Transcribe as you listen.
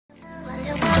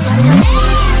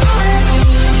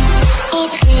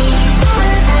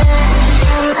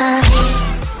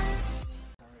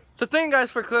guys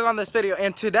for clicking on this video.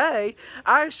 And today,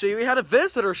 actually, we had a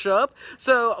visitor show up.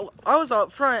 So I was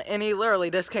out front, and he literally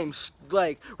just came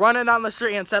like running down the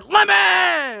street and said,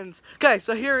 "Lemons!" Okay,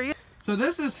 so here he is. So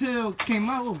this is who came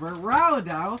over,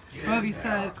 Raldal. Bubby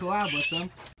said collab with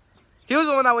them. He was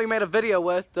the one that we made a video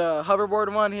with, the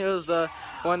hoverboard one. He was the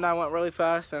one that went really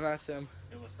fast, and that's him.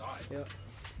 It was dying. Yep.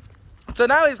 So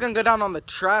now he's gonna go down on the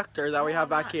tractor that we have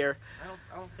back here.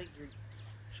 I don't think you're.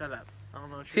 Shut up. I don't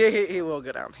know what you're saying. He will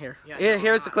go down here. Yeah,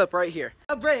 here's the clip right here.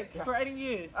 A brake for any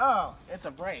use. Oh, it's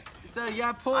a brake. So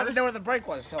yeah, pull. I didn't know where the brake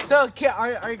was. So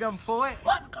are you gonna pull it?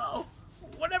 Let go.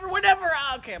 Whenever.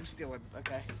 Okay, I'm stealing.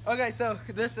 Okay. Okay, so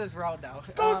this is Raldal.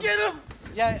 Go get him.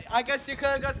 Yeah, I guess you could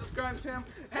have got subscribed to him.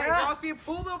 Hey, if you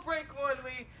pull the brake when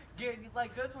we get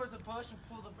like go towards the bush and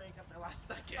pull the brake at the last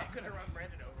second. I could have run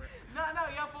Brandon over. No,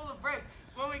 you have to pull the brake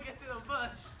when we get to the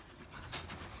bush.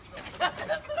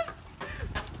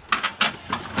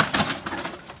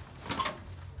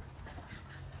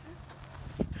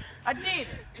 I did.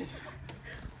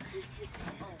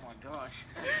 Oh my gosh.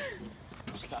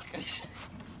 I'm stuck.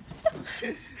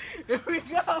 Here we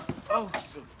go. Oh,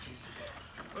 Jesus.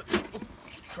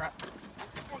 Crap.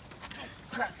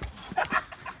 Crap.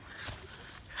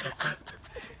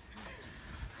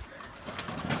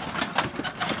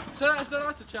 So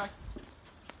that's a check.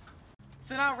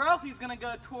 So now Ralphie's gonna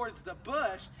go towards the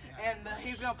bush, and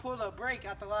he's gonna pull the brake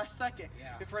at the last second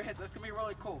before he hits. That's gonna be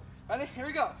really cool. Ready? Here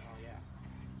we go. Oh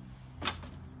yeah.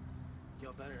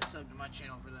 Y'all better sub to my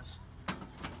channel for this.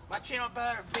 My channel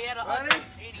better be at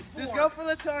 184. Just go for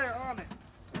the tire on it.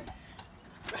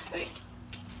 Ready?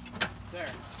 There.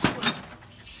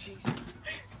 Jesus.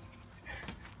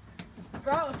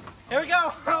 Bro, here we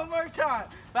go. One more time.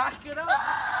 Back it up.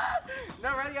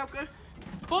 No, ready? I'm good.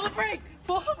 Pull the brake.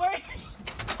 Pull the brake.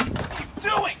 Keep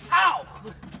doing. Ow.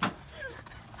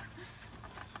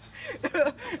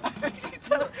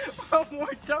 One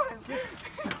more time.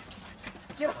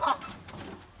 Get off.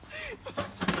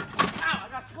 Ow, I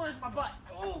got splinters in my butt.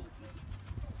 Oh.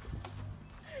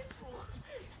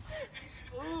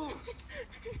 Ooh.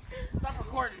 Stop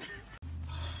recording.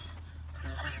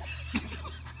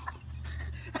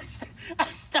 I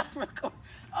stopped recording.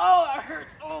 Oh, that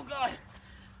hurts. Oh, God.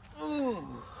 Ooh.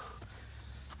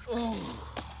 Ooh.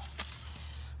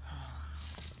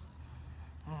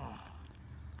 Oh,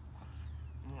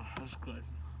 that's good.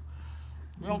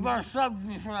 Y'all better sub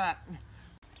me for that.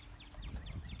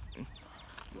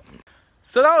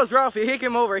 So that was Ralphie. He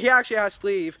came over. He actually has to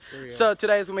leave. So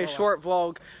today is gonna be a short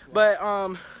vlog, but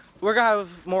we're gonna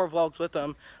have more vlogs with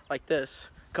him like this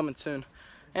coming soon.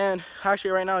 And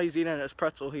actually, right now he's eating his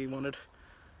pretzel he wanted.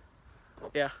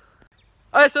 Yeah.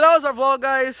 Alright, so that was our vlog,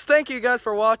 guys. Thank you guys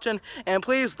for watching, and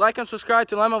please like and subscribe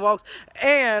to Lemon Vlogs.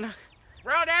 And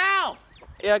Raldal!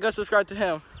 yeah, go subscribe to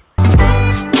him.